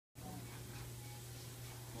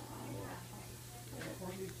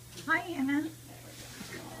Hi, Anna.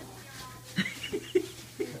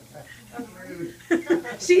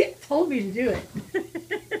 She told me to do it.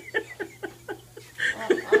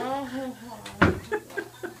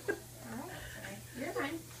 You're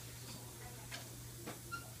fine.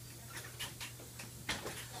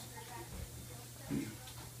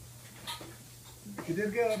 You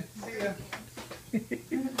did good. See ya.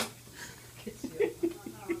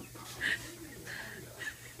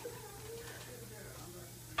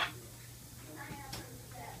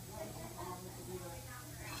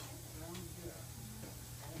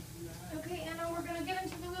 Okay, Anna, we're gonna get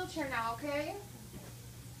into the wheelchair now, okay?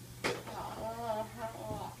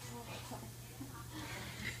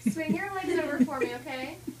 Swing your legs over for me,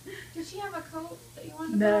 okay? Did she have a coat that you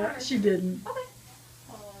wanted to put on? No, she didn't. Okay.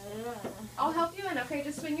 I'll help you in, okay?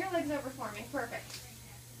 Just swing your legs over for me. Perfect.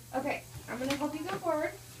 Okay, I'm gonna help you go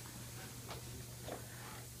forward.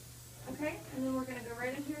 Okay, and then we're gonna go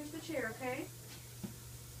right in here into the chair, okay?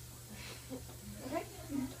 Okay,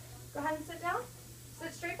 go ahead and sit down.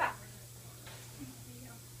 Sit straight back.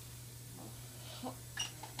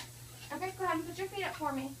 Okay, go ahead and put your feet up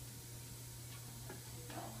for me.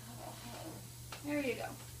 There you go.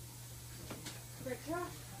 Great job.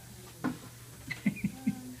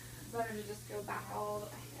 Better to just go back all the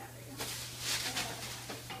way. Yeah, there you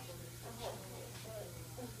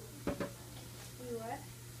go. You what?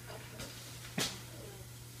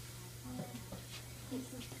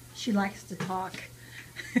 She likes to talk.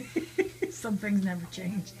 Some things never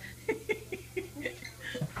change.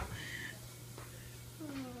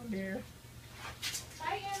 Oh dear.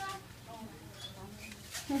 Bye,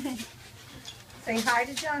 Anna. Say hi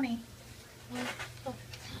to Johnny.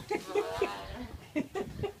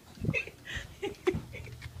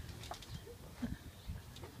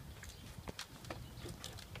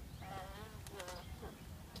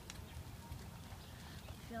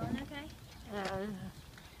 Feeling okay?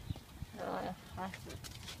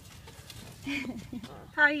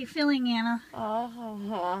 How are you feeling, Anna?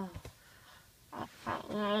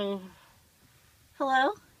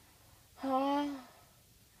 Hello?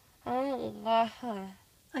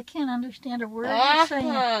 I can't understand a word you're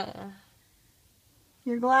saying.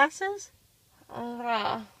 Your glasses?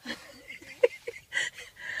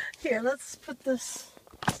 Here, let's put this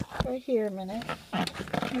right here a minute.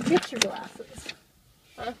 And get your glasses.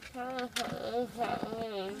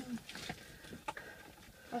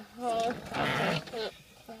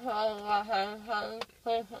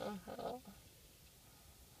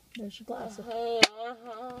 There's your glasses.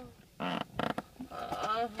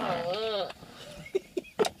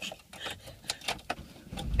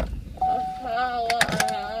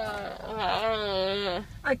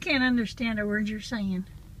 I can't understand a word you're saying.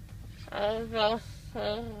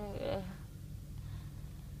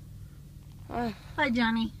 Hi,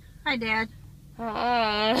 Johnny. Hi, Dad.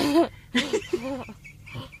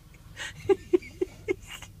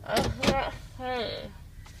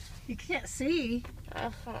 You can't see.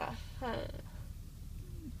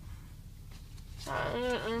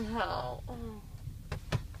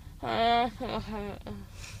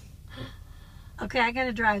 Okay, I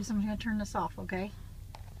gotta drive, so I'm gonna turn this off, okay?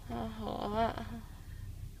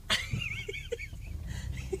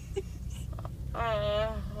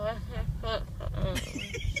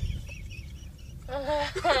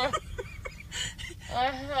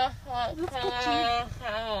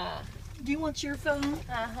 Do you want your phone?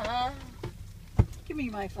 Give me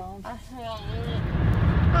my phone. I can't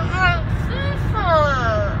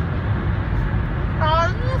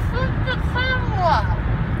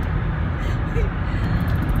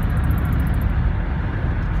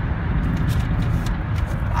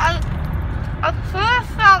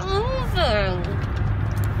stop moving.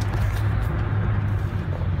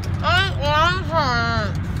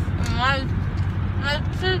 My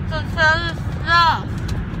teeth are so stuffed.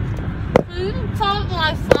 Can you prop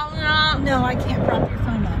my phone up? No, I can't prop your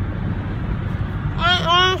phone up. My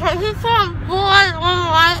arms are just some blood on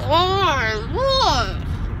my arm. Look.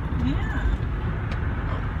 Yeah.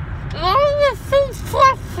 Why is it so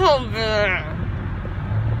tough over there?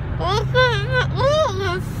 Look,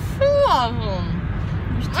 there's two of them.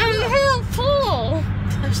 There's And he'll pull.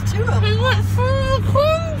 There's two of He them. went through the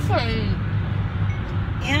concrete.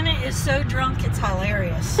 Anna is so drunk, it's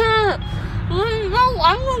hilarious. Sir, you know,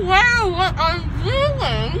 I'm aware of what I'm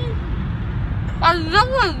doing. I know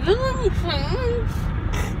I'm doing things.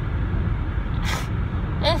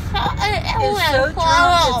 It's not It's so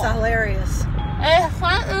drunk, it's hilarious. It's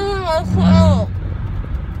not even a clue.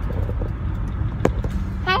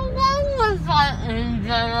 How long was that in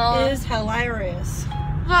jail? It is hilarious.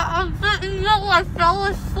 But I didn't know I fell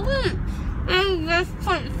asleep in this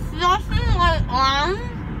place. nothing like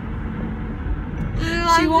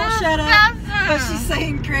She won't shut up, but she's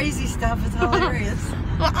saying crazy stuff. It's hilarious.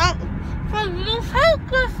 Can you take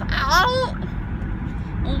this out?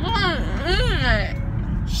 What is it?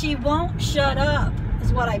 She won't shut up,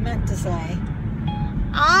 is what I meant to say.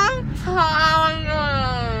 I'm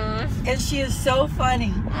tired. And she is so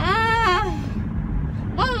funny.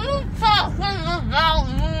 What are you talking about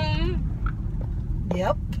me?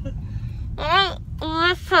 Yep.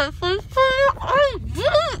 Listen, I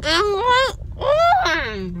did in my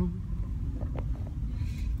arm.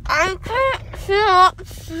 I can't sit up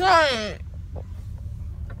straight.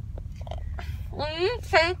 Will you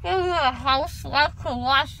take it to the house so I can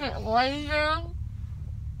wash it later?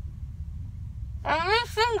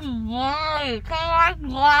 Everything's white. Can I have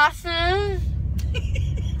glasses?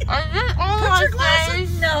 I did all Put my your glasses.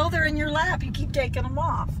 face. No, they're in your lap. You keep taking them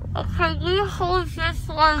off. Okay, you hold this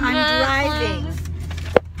one. I'm driving.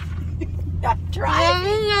 I'm Give driving.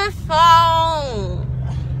 me your phone.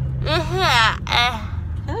 Yeah.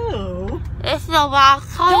 Oh. It's about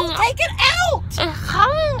coming. Don't take it out. It's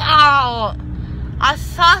coming out. I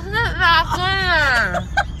stuffed it back in.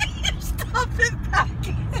 Stop it back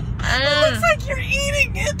in. It looks like you're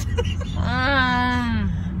eating it.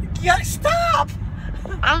 You gotta stop.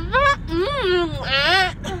 I'm not eating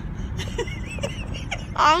it.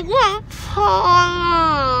 I get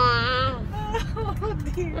tired. Oh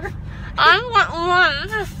dear. I want one.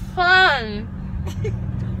 This is fun. These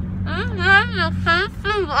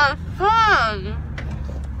exercises are fun.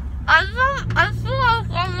 I feel like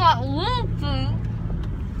I'm not loopy,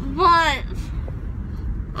 but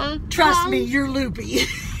Trust me, you're loopy.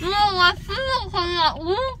 No, I feel like I'm not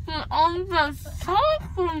loopy. I'm just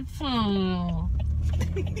talking to you.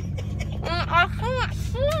 And I can't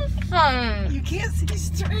see straight. You can't see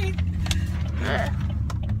straight.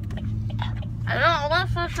 I don't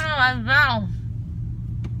listen to my mouth.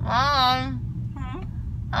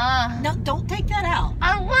 No, don't take that out.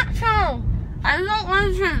 I want to. I don't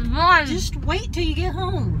want to run. Just wait till you get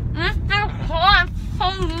home. Mr. Clark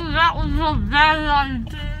told me that was a bad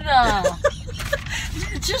idea.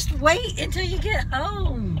 Just wait until you get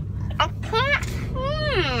home. I can't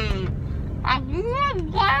see. I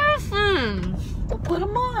need glasses. Well, put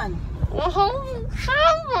them on. Well, hold the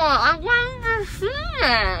camera. I wanted to see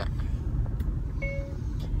it.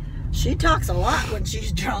 She talks a lot when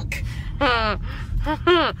she's drunk. I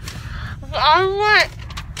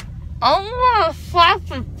want a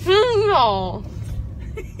frappuccino.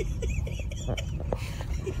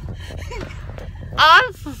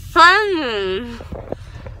 I'm suspended.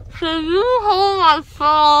 Can you hold my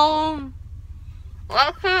phone?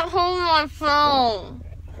 I can't hold my phone.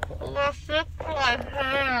 I'm gonna fix my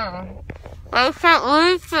hair. I can't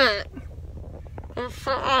reach it. And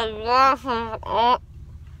put my glasses up.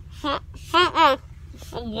 Put my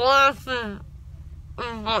glasses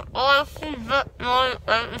in my glasses that my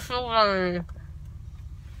actually.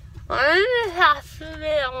 I just have to be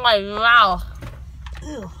in my mouth.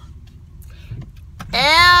 Ew.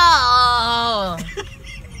 Ew!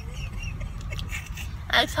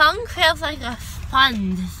 My tongue feels like a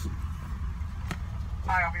sponge.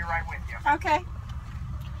 Hi, I'll be right with you. Okay.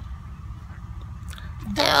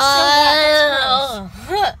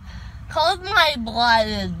 Hold my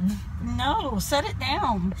blood. No, set it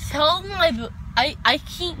down. Hold my. I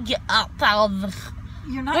can't get up out of the.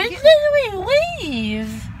 You're not When getting... did we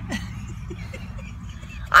leave?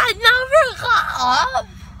 I never got up.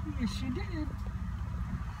 Yes, you did.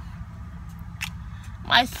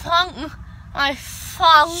 My tongue. It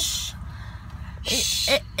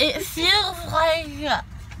feels like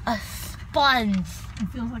a sponge.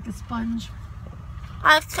 It feels like a sponge.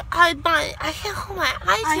 I can't hold my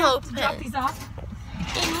eyes I have to open. drop these off.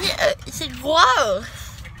 It's gross.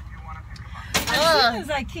 As soon as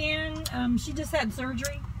I can. She just had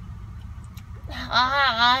surgery.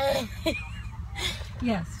 Yes.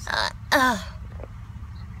 Ready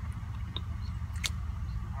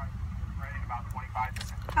in about 25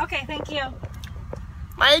 minutes. Okay, thank you.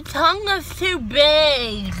 My tongue is too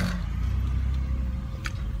big.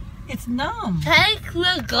 It's numb. Take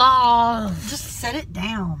the gauze. Just set it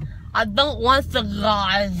down. I don't want the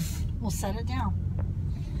gauze. We'll set it down.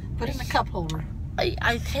 Put it in a cup holder.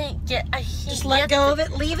 I can't get. I can't. Just let get go of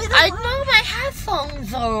it. Leave it I alone. know my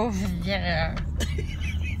headphones are over there.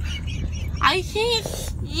 I can't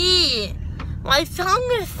see. My tongue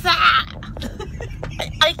is fat.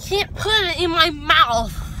 I can't put it in my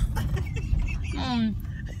mouth.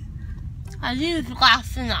 I use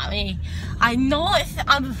laughing at me. I know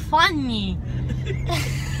I'm funny.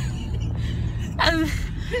 I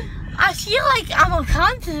feel like I'm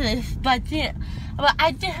unconscious, but But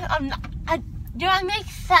do I make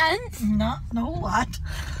sense? Not a whole lot.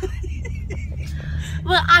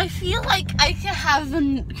 But I feel like I can have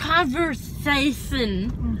a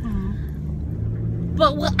conversation. Mm-hmm.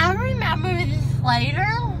 But will I remember this later?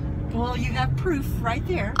 Well, you have proof right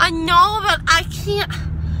there. I know, but I can't.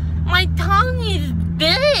 My tongue is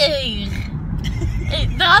big.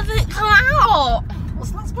 It doesn't come out. Well,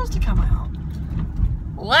 it's not supposed to come out.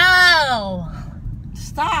 Wow.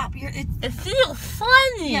 Stop. It feels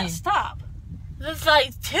funny. Yeah, stop. There's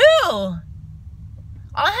like two.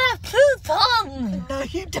 I have two tongues. No,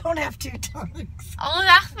 you don't have two tongues. Oh,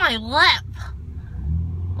 that's my lip.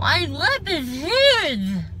 My lip is huge.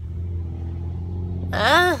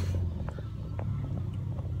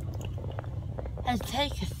 Let's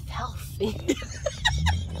take a selfie.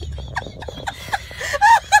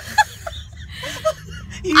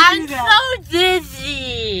 You I'm do that. so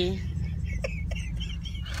dizzy.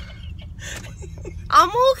 I'm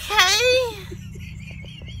okay.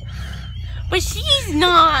 But she's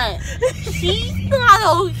not. She's not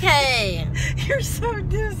okay. You're so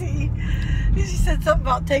dizzy. She said something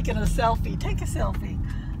about taking a selfie. Take a selfie.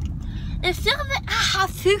 It feels like I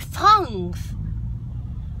have two tongues.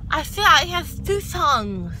 I feel like I have two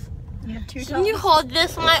tongues. You have two tongues? Can you hold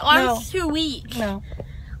this? My arm's too weak. No.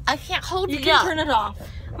 I can't hold You it can up. turn it off.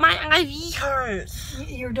 My IV hurts.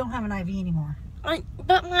 You don't have an IV anymore. But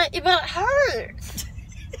it hurts.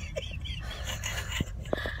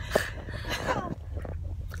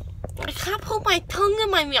 I can't put my tongue in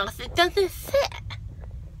my mouth. It doesn't fit.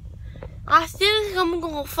 I think I'm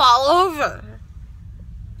gonna fall over.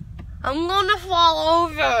 I'm gonna fall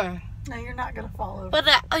over. No, you're not going to fall over. But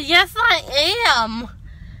yes, I am.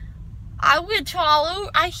 I would fall over.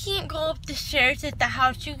 I can't go up the stairs at the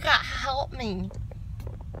house. You gotta help me.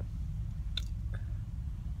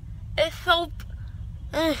 It's so.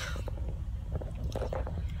 I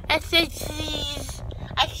say cheese.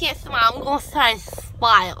 I can't smile. I'm gonna try to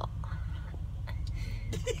smile.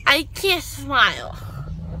 I can't smile.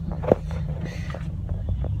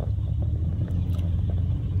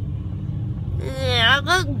 Yeah,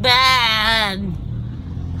 I look bad.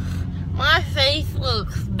 My face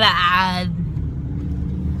looks bad.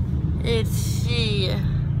 Let's see.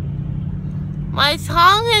 My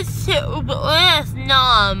tongue is too, it's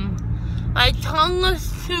numb. My tongue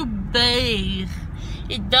is too big.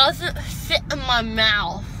 It doesn't fit in my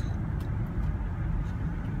mouth.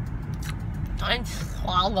 Time to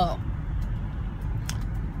swallow.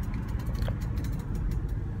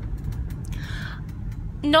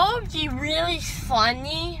 Know what would be really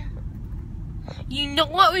funny? You know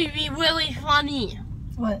what would be really funny?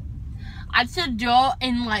 What? I should go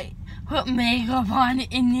and like put makeup on it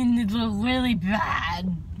and then it look really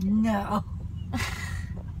bad. No.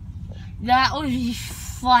 That would be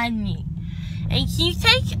funny. And you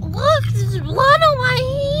look, there's blood on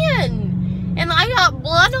my hand. And I got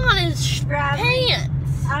blood on his pants.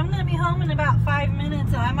 I'm going to be home in about 5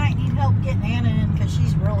 minutes, and I might need help getting Anna in because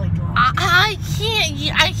she's really drunk. I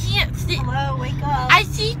can't see. Hello, wake up. I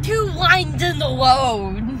see 2 lines in the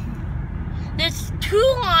road. There's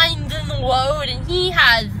 2 lines in the road, and he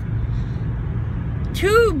has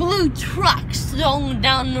 2 blue trucks going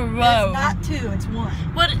down the road. It's not 2, it's 1.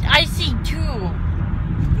 But I see 2.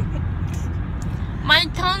 My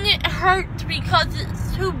tongue, it hurts because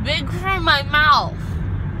it's too big for my mouth.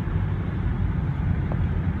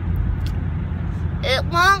 It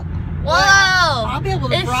won't. Whoa! I'll be able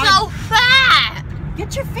to It's run. so fat.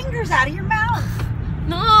 Get your fingers out of your mouth.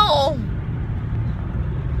 No.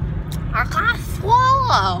 I can't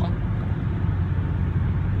swallow.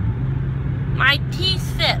 My teeth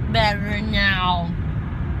fit better now.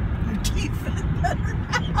 Your teeth fit better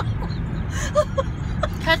now.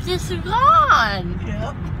 Because it's gone.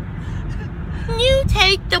 Yep. Can you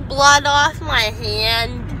take the blood off my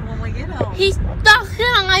hand? When we get home. He stuck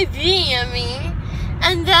an IV in me.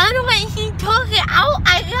 And then when he took it out,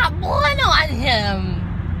 I got blood on him.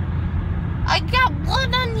 I got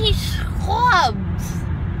blood on his scrubs.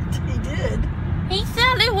 He did. He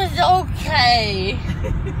said it was okay.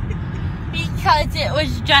 Because it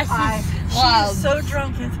was just his She scrubs. is so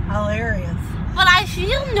drunk, it's hilarious. But I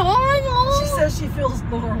feel normal. She says she feels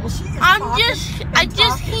normal. She is I talking just and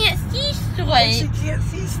talking, can't see and straight. she can't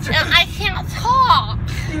see straight. And I can't talk.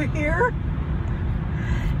 You hear?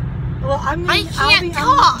 Well, I'll can't be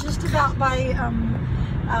talk. just about by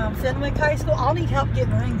Fenwick High School. I'll need help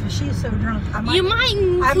getting her in because she is so drunk. You might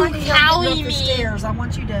need I might to need help carry getting up the me. stairs. I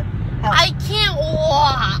want you to help. I can't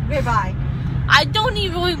walk. Goodbye. I don't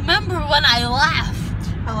even remember when I left.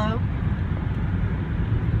 Hello?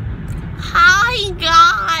 Hi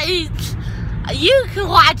guys. you can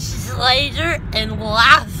watch this later and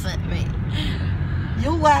laugh at me.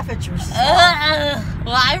 You'll laugh at yourself.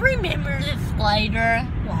 Well, I remember this later.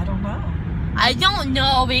 Well, I don't know. I don't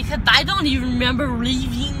know because I don't even remember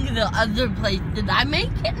leaving the other place. Did I make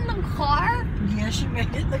it in the car? Yes, you made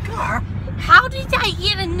it in the car. How did I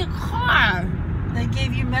get in the car? They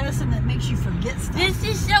gave you medicine that makes you forget stuff. This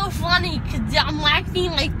is so funny because I'm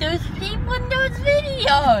acting like those people in those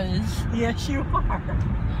videos. Yes, you are.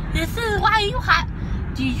 This is why you have.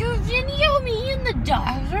 Did you video me in the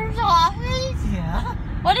doctor's office? Yeah.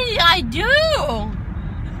 What did I do?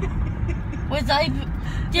 Was I?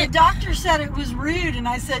 The doctor said it was rude, and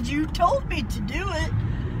I said, you told me to do it.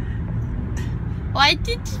 Why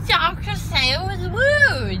did the doctor say it was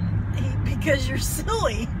rude? Because you're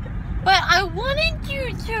silly. But I wanted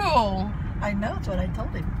you to. I know, that's what I told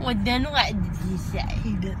him. Well, then what did he say?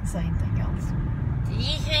 He didn't say anything else. Did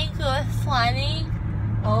you think it was funny?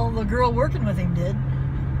 Oh, the girl working with him did.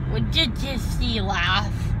 Or did you see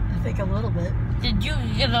laugh? I think a little bit. Did you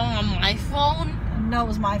get it on my phone? No, it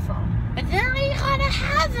was my phone. But then I gotta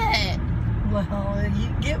have it. Well, you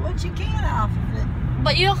get what you can off of it.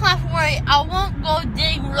 But you don't have to worry, I won't go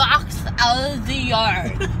dig rocks out of the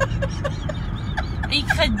yard.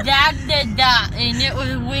 Because Dad did that and it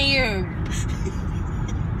was weird.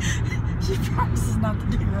 She promises not to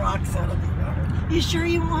dig rocks out of the yard. You sure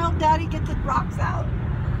you won't help Daddy get the rocks out?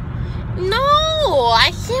 No,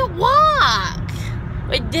 I can't walk.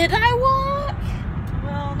 Wait, did I walk?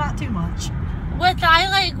 Well, not too much. Was I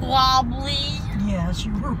like wobbly? Yes,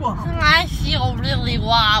 you were wobbly. I feel really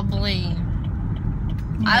wobbly.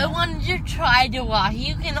 I Yeah. wanted to try to walk.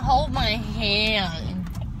 You can hold my hand.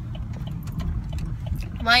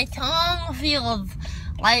 My tongue feels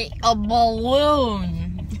like a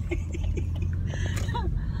balloon.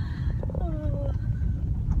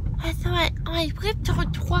 That's why my lips are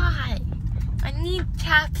dry. I need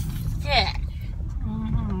chapstick.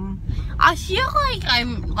 I feel like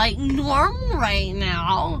I'm like normal right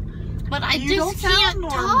now, but I You don't just sound can't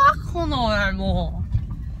normal. talk normal.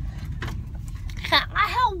 Can I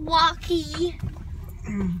have Lucky?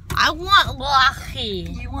 I want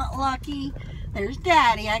Lucky. You want Lucky? There's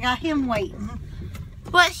Daddy. I got him waiting.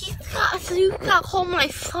 But he's got, so you got to hold my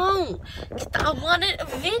phone. 'Cause I wanted a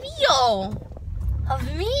video of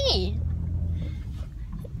me.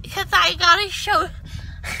 Because I gotta show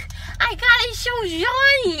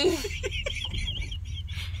Johnny.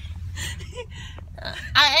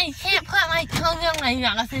 I can't put my tongue in my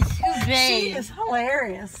mouth, it's too She big. is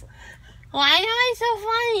hilarious. Why am I so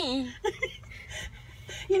funny?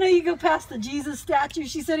 You know, you go past the Jesus statue.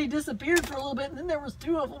 She said he disappeared for a little bit, and then there was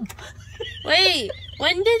two of them. Wait,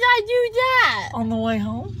 when did I do that? On the way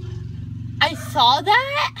home? I saw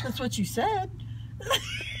that? That's what you said.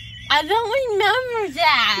 I don't remember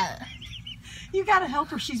that. You gotta help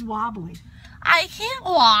her. She's wobbly. I can't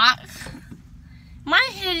walk. My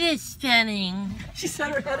head is spinning. She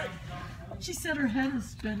said her head is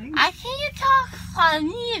spinning. I can't talk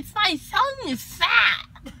funny if my tongue is fat.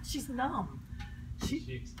 She's numb.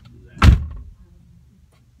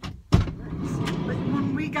 But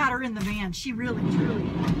when we got her in the van, she really, truly.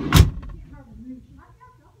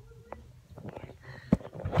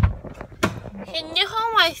 Can you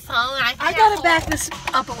hold my phone? I gotta back this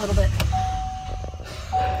up a little bit.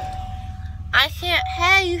 I can't.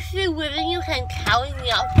 Hey, you see when you can carry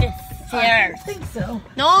me up the stairs. I think so.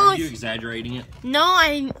 No, Are you exaggerating it?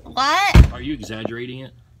 no, what? Are you exaggerating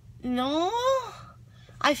it? No,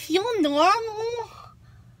 I feel normal.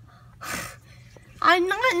 I'm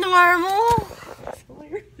not normal.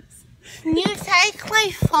 Can you take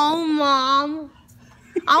my phone, Mom?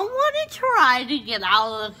 I want to try to get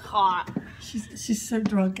out of the car. She's so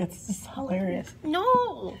drunk. It's just hilarious.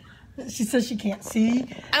 No, She says she can't see.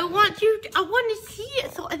 I want to see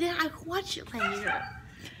it so then I can watch it later.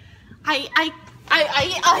 I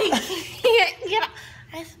can't get out.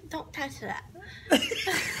 Don't touch that.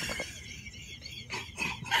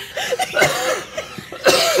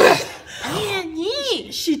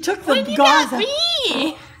 Annie, She took the what did gauze that out.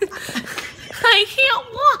 mean? I can't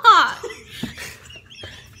walk.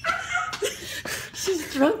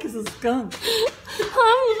 She's drunk as a skunk.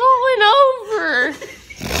 I'm going over.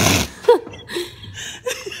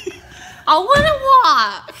 I want to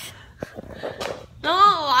walk. No,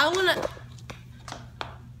 I want to.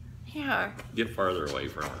 Here. Get farther away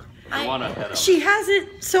from her. I- I want to head up. She has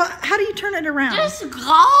it. So how do you turn it around? Just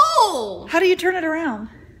go. How do you turn it around?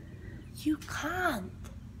 You can't.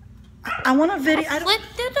 I want a video. I don't.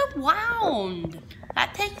 Flip it around.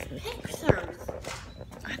 That takes pictures.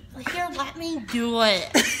 Here, let me do it.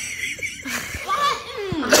 Button.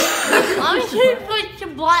 Let me push the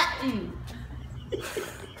button.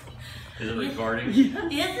 Is it recording?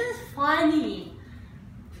 This is funny.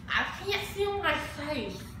 I can't feel my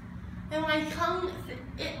face. And my tongue,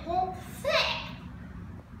 it won't fit.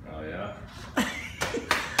 Oh yeah.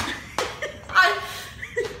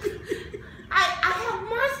 I have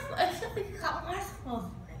marshmallows. I simply got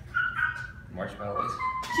marshmallows. Marshmallows.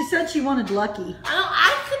 She said she wanted Lucky.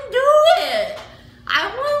 I can do it. I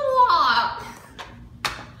want to walk.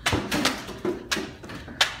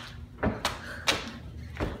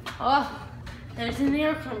 Oh, there's an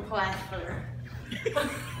air compressor.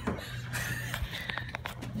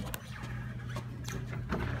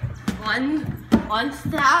 One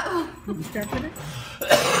step. Step in it.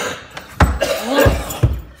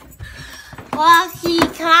 Lucky,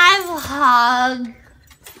 can I have a hug?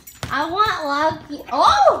 I want Lucky.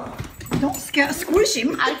 Oh! Don't squish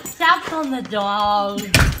him. I stepped on the dog.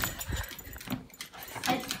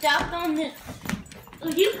 I stepped on the.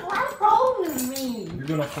 You can't hold me. You're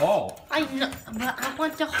gonna fall. I know, but I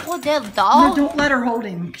want to hold that No, dog. don't let her hold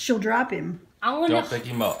him. She'll drop him. I want Don't to. pick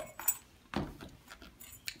him up.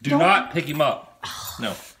 Do Don't- not pick him up.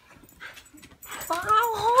 No. But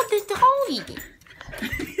I'll hold the doggy.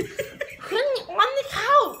 Couldn't on the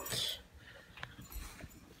couch.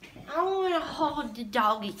 I want to hold the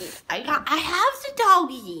doggy. I have the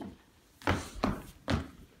doggy.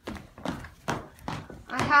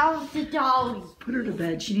 I have the doggy. Put her to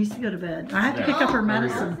bed. She needs to go to bed. I have to Yeah. pick up her Oh, there you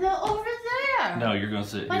medicine. They're over there. No, you're gonna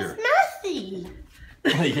sit But here. it's messy.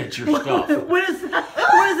 Get your stuff. When has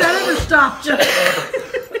that ever stopped you?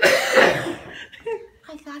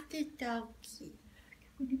 I got the doggy.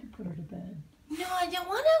 We need to put her to bed. No, I don't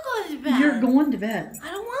want to go to bed. You're going to bed.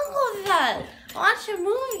 I don't want to go to bed. Watch a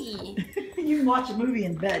movie. You can watch a movie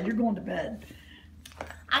in bed. You're going to bed.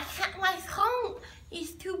 I can't. My tongue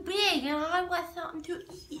is too big, and I want something to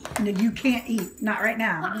eat. No, you can't eat. Not right But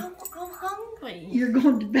now. I'm hungry. You're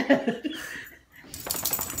going to bed.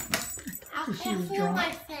 I So she can't was feel drunk.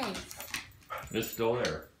 my face. It's still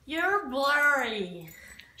there. You're blurry.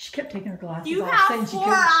 She kept taking her glasses You off, have saying she 4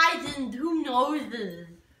 couldn't. eyes and 2 noses.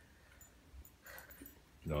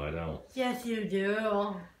 No, I don't. Yes, you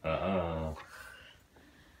do. Uh-uh.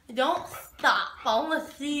 Don't stop. I want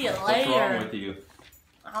to see it What's later. wrong with you?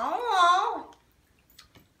 I don't know.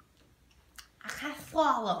 I can't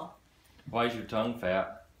swallow. Why is your tongue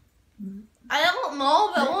fat? I don't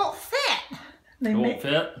know, but it won't fit. They It won't made,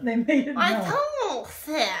 fit? they made it My know. tongue won't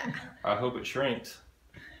fit. I hope it shrinks.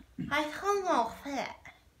 My tongue won't fit.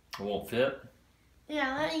 It won't fit?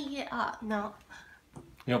 Yeah, let me get up. No.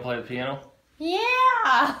 You wanna play the piano?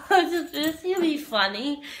 Yeah! This is gonna be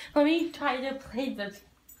funny. Let me try to play the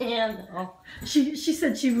piano. She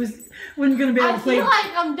said she wasn't going to be able I to play. feel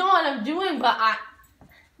like I'm doing what I'm doing, but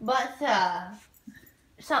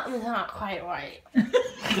something's not quite right.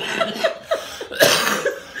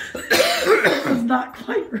 It's not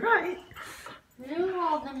quite right. Do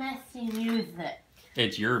all the messy music.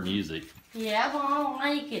 It's your music. Yeah, but I don't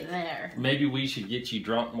like it there. Maybe we should get you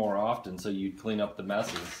drunk more often so you'd clean up the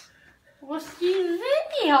messes. Well, she's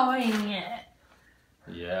videoing it.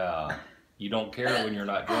 Yeah. You don't care when you're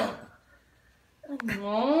not drunk.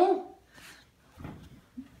 No.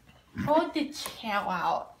 Hold the chair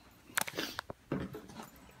out.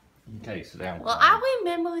 Okay, sit down. Well, I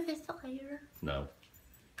remember this later. No.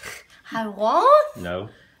 I won't. No.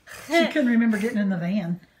 She couldn't remember getting in the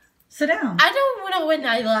van. Sit down. I don't know when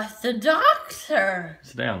I left the doctor.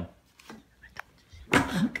 Sit down.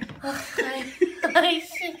 I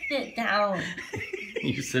should sit down.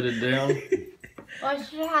 You sit it down. What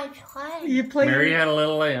should I play? You play. Mary had a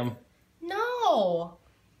little lamb. No.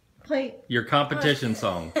 Play. Your competition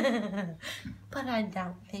song. But I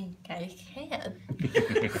don't think I can.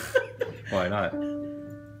 Why not? She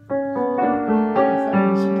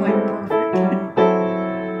played it perfect.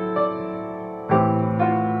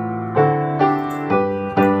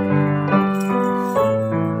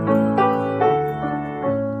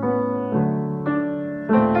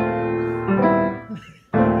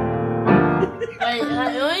 Wait,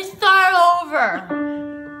 let me start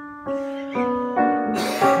over.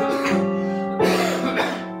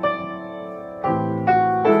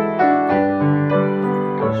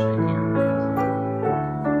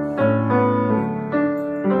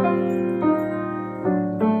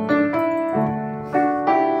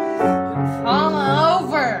 All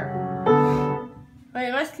over.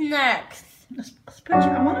 Wait, what's next? Let's put you.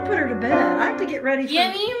 I want to put her to bed. I have to get ready for.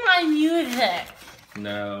 Give me my music.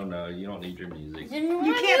 No, you don't need your music. Give me my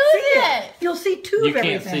You can't see music. it. You'll see two You of can't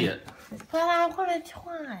everything. see it. But I want to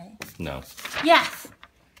try. No. Yes.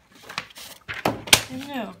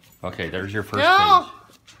 No. Okay, there's your first No.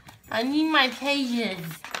 I need my pages.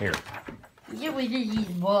 page. Here. Get rid of these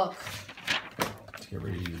books. get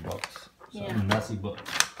rid of your books. Some Yeah. messy books.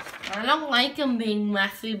 I don't like them being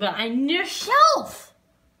messy, but I need a shelf.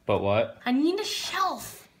 But what? I need a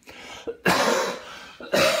shelf.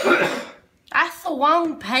 That's the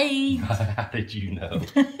wrong page. How did you know?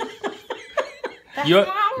 That's You- not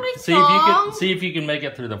my See if you song. can see if you can make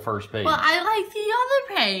it through the first page. But I like the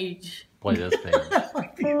other page. Play this page.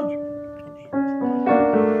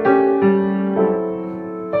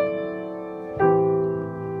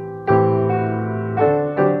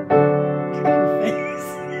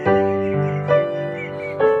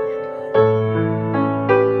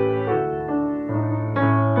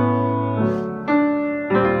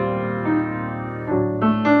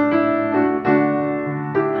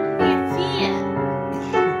 I can't see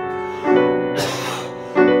it.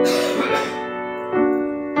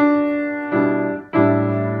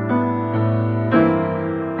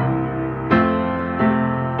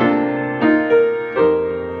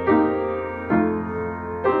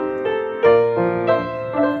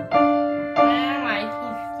 Now I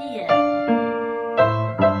can see it.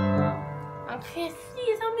 I can't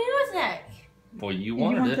see the music. Well, you You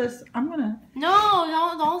wanted want it. this? I'm gonna.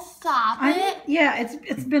 No, don't stop it. Yeah,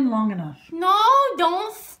 it's been long enough. No,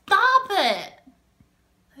 don't stop it.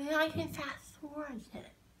 Then I can fast forward it.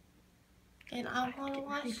 And I want to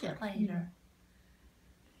watch it later.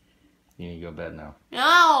 You need to go to bed now.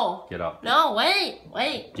 No. Get up. No, wait.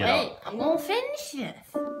 Get up. I'm going to finish this.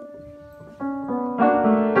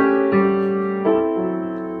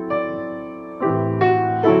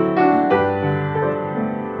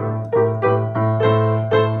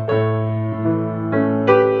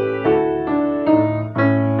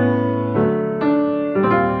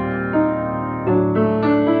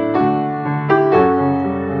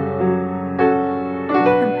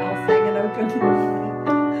 Her mouth hanging open.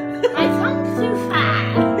 My tongue's too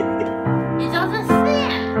fat. It doesn't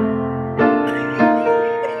fit.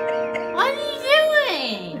 What are you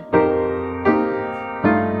doing?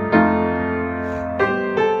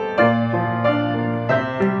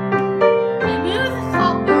 The music's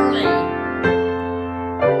all blurry.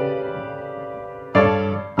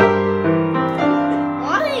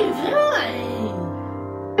 What are you doing?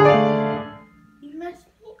 You messed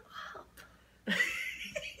me up.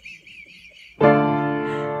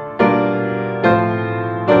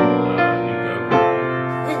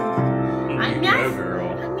 I Go, messed girl.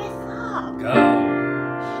 I messed up. Go.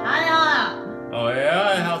 Shut up. Oh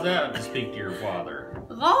yeah? How's that to speak to your father?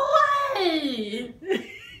 Go away.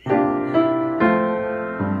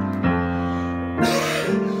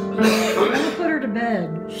 I'm gonna put her to bed.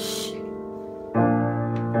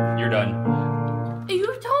 You're done. You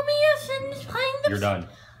told me you shouldn't play the. You're done.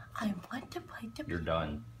 I want to play the. You're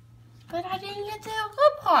done. But I didn't get to the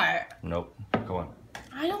good part. Nope. Go on.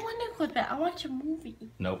 I don't want to go to bed. I watch a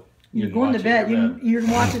movie. Nope. You're can going to watch it in bed. your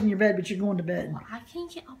You're watching in your bed, but you're going to bed. I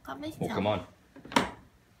can't get up by myself. Well, come on.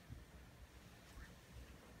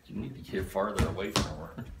 You need to get farther away from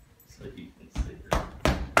her so you can see her.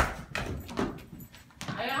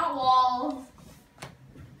 I got walls.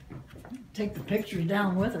 Take the pictures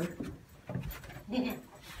down with her.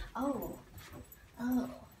 Oh.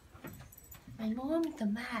 My mom is a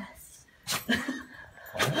mess.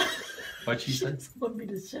 What'd she say? Just want me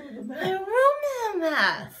to show the My mess. room is a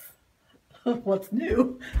mess. What's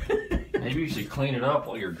new? Maybe you should clean it up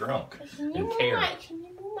while you're drunk. Can you And move care.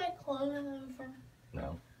 my clothes over?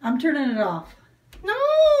 No. I'm turning it off. No.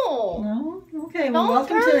 No? Okay, well, Don't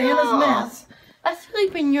welcome to turn it Anna's off. mess. I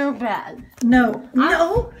sleep in your bed. No.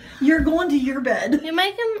 No. You're going to your bed. You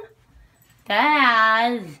make him.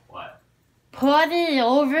 Dad, What? put it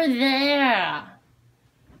over there.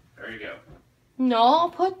 There you go. No,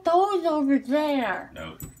 put those over there.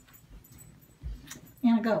 No.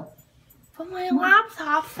 Anna, go. Put my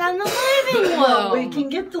laptop's in the living room. Well, we can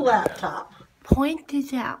get the laptop. Point it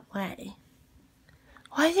that way.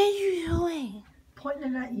 What are you doing?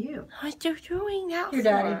 Pointing it at you. What are you doing that Here, for?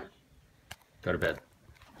 Daddy. Go to bed.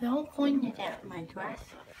 Don't point it at my dress.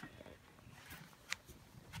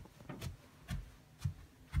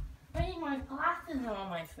 Wait, my glasses are on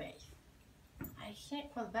my face. I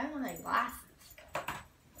can't put them on my glasses.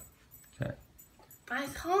 Okay. My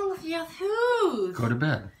tongue feels huge. Go to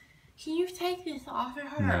bed. Can you take this off? It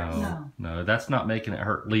hurts. No. No, that's not making it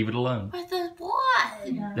hurt. Leave it alone. But there's blood.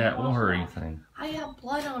 Yeah. That won't hurt anything. I got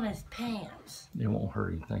blood on his pants. It won't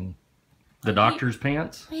hurt anything. The doctor's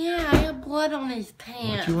pants? Yeah, I have blood on his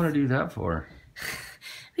pants. What you want to do that for?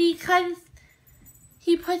 Because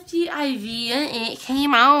he put the IV in and it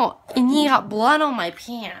came out and he got blood on my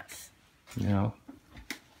pants. You know?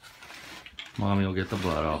 Mommy will get the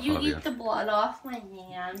blood off You of you. get the blood off my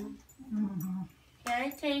hand. Mhm. Can I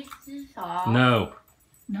take this off? No.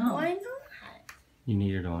 No. Why not? You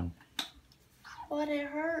need it on. But it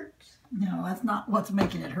hurts. No, that's not what's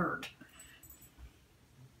making it hurt.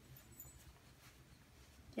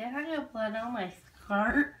 Did I get blood on my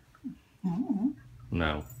skirt? Mm-hmm.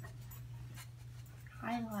 No.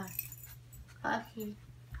 Hi, Lucky.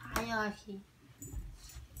 Hi, Lucky.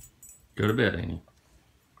 Go to bed, Annie.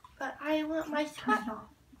 But I want my Turn skirt. it off.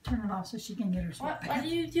 Turn it off so she can get her What are sweatpants.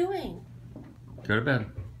 you doing? Go to bed.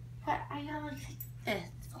 But I gotta fix this.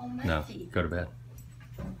 It's all No. messy. Go to bed.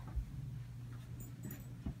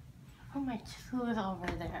 Put my food over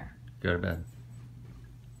there. Go to bed.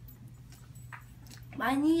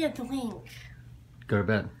 I need a drink. Go to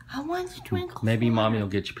bed. I want to drink. Maybe water. mommy will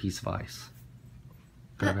get you a piece of ice.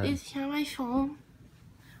 Go to But bed. is here my phone?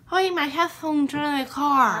 Oh, my headphones are in the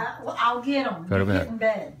car. Well, I'll get them. Go to bed. Get in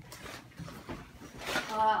bed.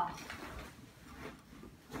 Wow.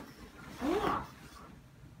 Yeah.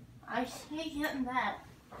 I can't get in that.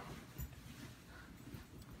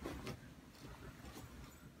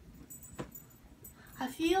 I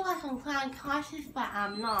feel like I'm kind of cautious, but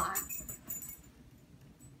I'm not.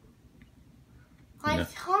 My Yeah.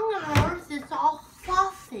 tongue hurts. It's all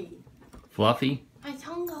fluffy. Fluffy? My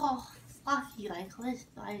tongue is all fluffy like this.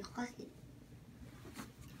 I like it.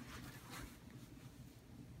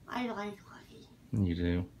 I like Lucky. You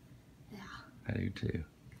do? Yeah. I do too.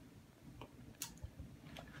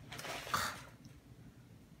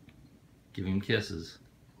 Give him kisses.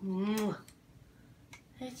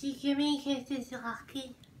 Did you give me kisses,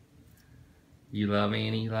 Lucky? You love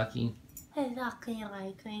Annie, Lucky? Hey, Lucky,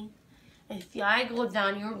 like me. If I go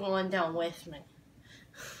down, you're going down with me.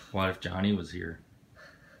 What if Johnny was here?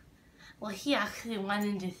 Well, he actually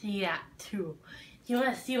wanted to see that too. You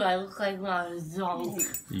want to see what I look like when I was young?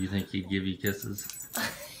 Do you think he'd give you kisses?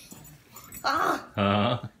 Ah,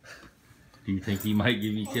 Huh? Do you think he might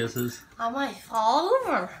give you kisses? I might fall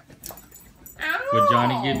over. Ow. Would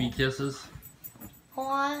Johnny give you kisses?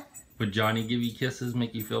 What? Would Johnny give you kisses,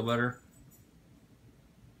 make you feel better?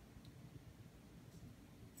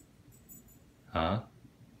 Huh?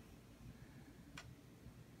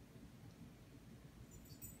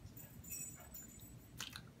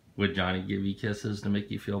 Would Johnny give you kisses to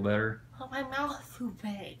make you feel better? But my mouth's too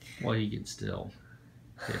big. Well, he could still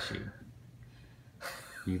kiss you.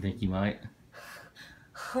 Do you think he might?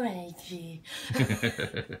 Crazy.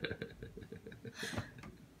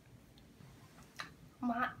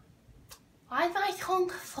 Why is my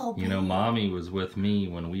tongue so big? You know, Mommy was with me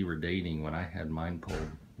when we were dating, when I had mine pulled.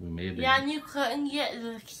 We may have been. Yeah, and you couldn't get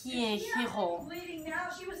the key in the keyhole. Bleeding now.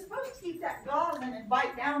 She was supposed to keep that gauze in and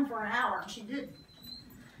bite down for an hour, and she didn't.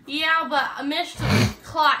 Yeah, but Mr.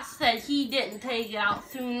 Klotz said he didn't take it out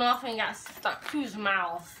soon enough and got stuck to his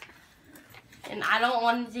mouth. And I don't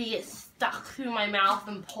want it to get stuck through my mouth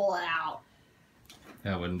and pull it out.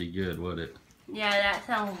 That wouldn't be good, would it? Yeah, that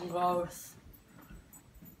sounds gross.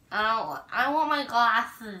 I want my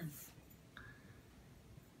glasses.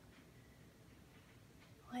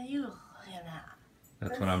 What are you looking at?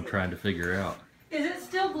 That's what I'm trying to figure out. Is it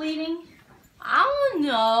still bleeding? I don't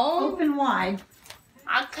know. Open wide.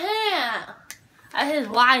 I can't. I said,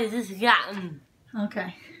 why is this gotten?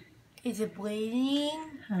 Okay. Is it bleeding?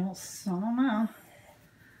 I don't know.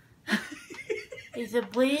 Is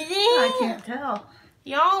it bleeding? I can't tell.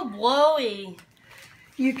 Y'all blowy.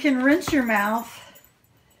 You can rinse your mouth.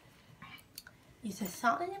 Is there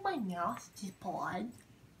something in my mouth? Just blood?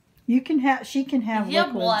 You can have. She can have Is there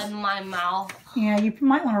liquids. blood in my mouth? Yeah, you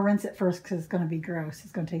might want to rinse it first because it's going to be gross.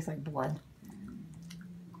 It's going to taste like blood.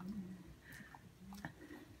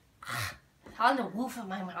 On the roof of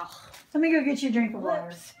my mouth. Let me go get you a drink of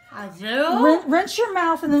water. I do? Rinse your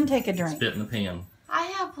mouth and then take a drink. Spit in the pan. I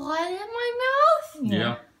have blood in my mouth?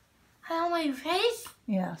 Yeah. On my face?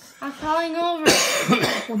 Yes. I'm falling over.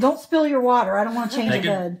 Well, don't spill your water. I don't want to change Take the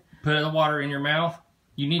it. bed. Put the water in your mouth.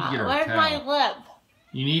 You need to get her a Where's my towel. lip?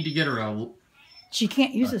 You need to get her She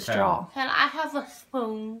can't use A a straw. Can I have a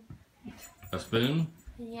spoon? a spoon.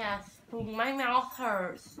 Yes, spoon. My mouth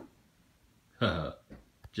hurts.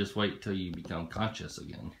 Just wait till you become conscious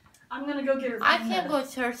again. I'm going to go get her. I can't go to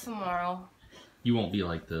church tomorrow. You won't be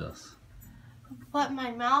like this. But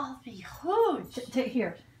my mouth will be huge. Take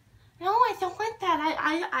here. No, I don't want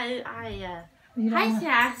that. You don't Hi, want-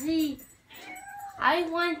 Sassy. I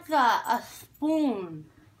want a spoon.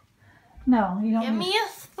 No, you don't. Give need, me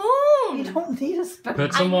a spoon. You don't need a spoon.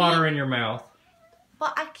 Put some water in your mouth.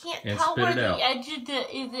 But I can't And tell spit where it the out. edge of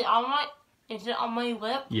the is it on my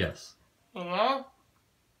lip? Yes. Yeah.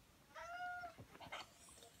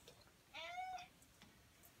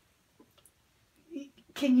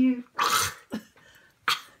 Can you?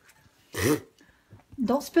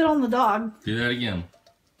 Don't spit on the dog. Do that again.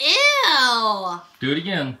 Ew! Do it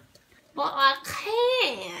again. But I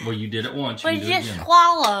can't. Well, you did it once. You But can it do it just again.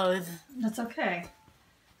 swallowed. That's okay.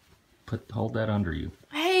 Hold that under you.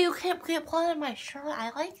 Hey, you can't get blood in my shirt. I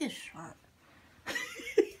like this shirt.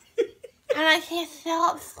 And I can't sit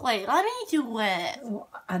up straight. Let me do it. Well,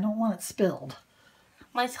 I don't want it spilled.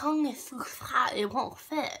 My tongue is too fat. It won't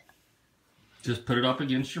fit. Just put it up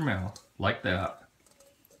against your mouth like that.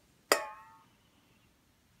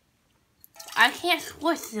 I can't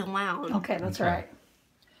squish it around. Okay, that's Okay. right.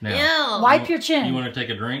 Now, Ew. Wipe your chin. you want to take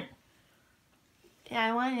a drink? Yeah,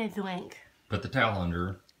 I want a drink. Put the towel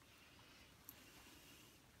under.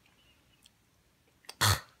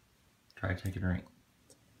 Try to take a drink.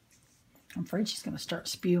 I'm afraid she's going to start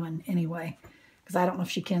spewing anyway, because I don't know if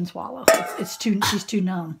she can swallow. It's too. She's too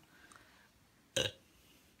numb.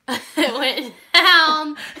 It went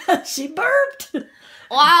down. She burped.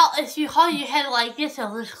 Well, if you hold your head like this,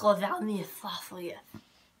 it'll just go down the esophagus.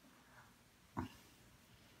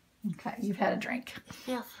 Okay, you've had a drink. It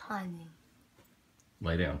feels funny.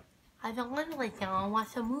 Lay down. I don't want to lay down and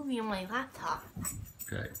watch a movie on my laptop.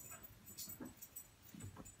 Okay.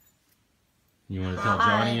 You want to tell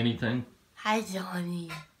Johnny anything? Hi, Johnny.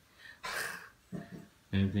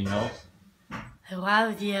 Anything else? I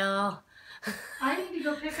love you. I need to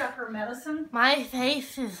go pick up her medicine. My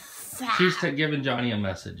face is fat. She's giving Johnny a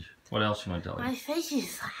message. What else you want to tell My him? face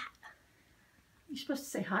is fat. You're supposed to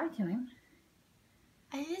say hi to him.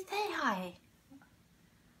 I did say hi.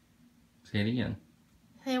 Say it again.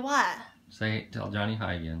 Say what? Tell Johnny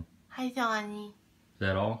hi again. Hi, Johnny. Is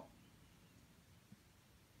that all?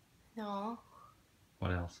 No.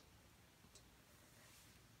 What else?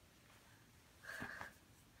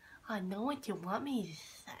 I know what you want me to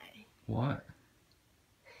say. What?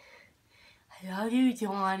 I love you,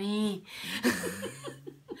 Johnny.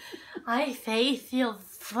 My face feels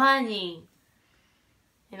funny.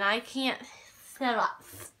 And I can't sit up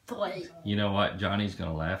straight. You know what? Johnny's going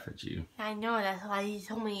to laugh at you. I know, that's why he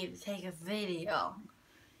told me to take a video.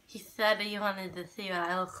 He said he wanted to see what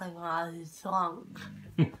I look like when I was drunk.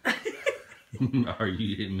 Or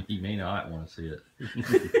he may not want to see it.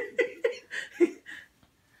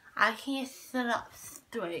 I can't sit up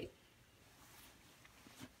straight.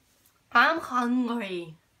 I'm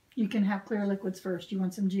hungry. You can have clear liquids first. You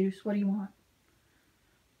want some juice? What do you want?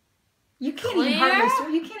 You can't even Clear?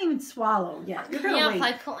 hardly. You can't even swallow yet. You're Yeah, gonna if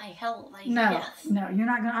I wait. put my head like No, this. no, you're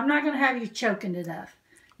not gonna. I'm not gonna have you choking to death.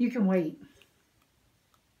 You can wait.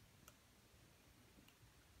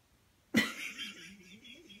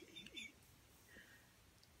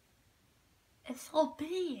 It's so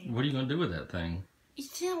big. What are you going to do with that thing?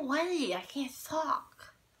 It's in wetty. I can't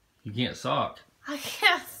talk. You can't sock. I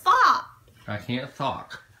can't talk. I can't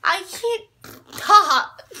sock. I can't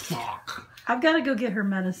talk. Sock. I've got to go get her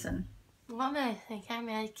medicine. What medicine? Can I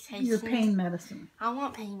medication? Your pain medicine. I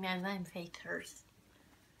want pain medicine. Face hurts.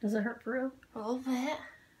 Does it hurt for real? A little bit.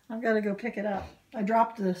 I've got to go pick it up. I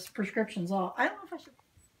dropped the prescriptions off. I don't know if I should.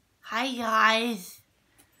 Hi, guys.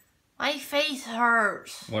 My face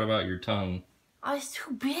hurts. What about your tongue? Oh, it's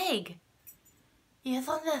too big. It's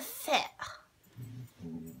on the fit.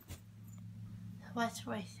 What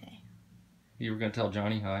do I say? You were going to tell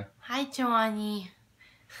Johnny hi? Hi, Johnny.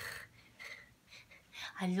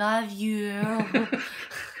 I love you.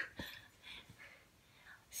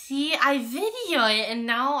 See, I video it and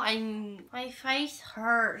now my face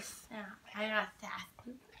hurts. Yeah, I got that.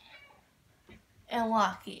 And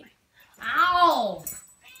lucky. Ow!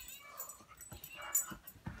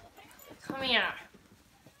 Come here.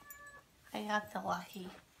 I got the lucky.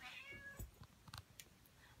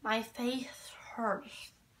 My face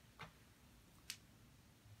hurts.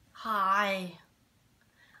 Hi.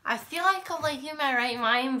 I feel like I'm like in my right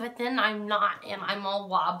mind, but then I'm not, and I'm all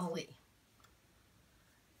wobbly.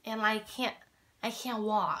 And I can't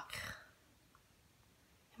walk.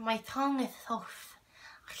 And my tongue is so,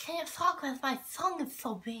 I can't talk because my tongue is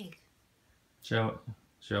so big. Show it.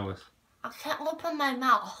 Show us. I can't open my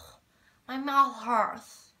mouth. My mouth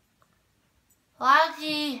hurts.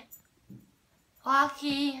 Lucky.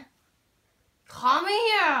 Lucky. Come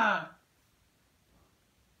here.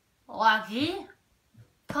 Lucky.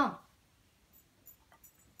 Come.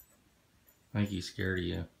 I think he's scared of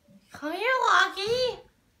you. Come here, Lucky.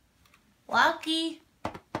 Lucky.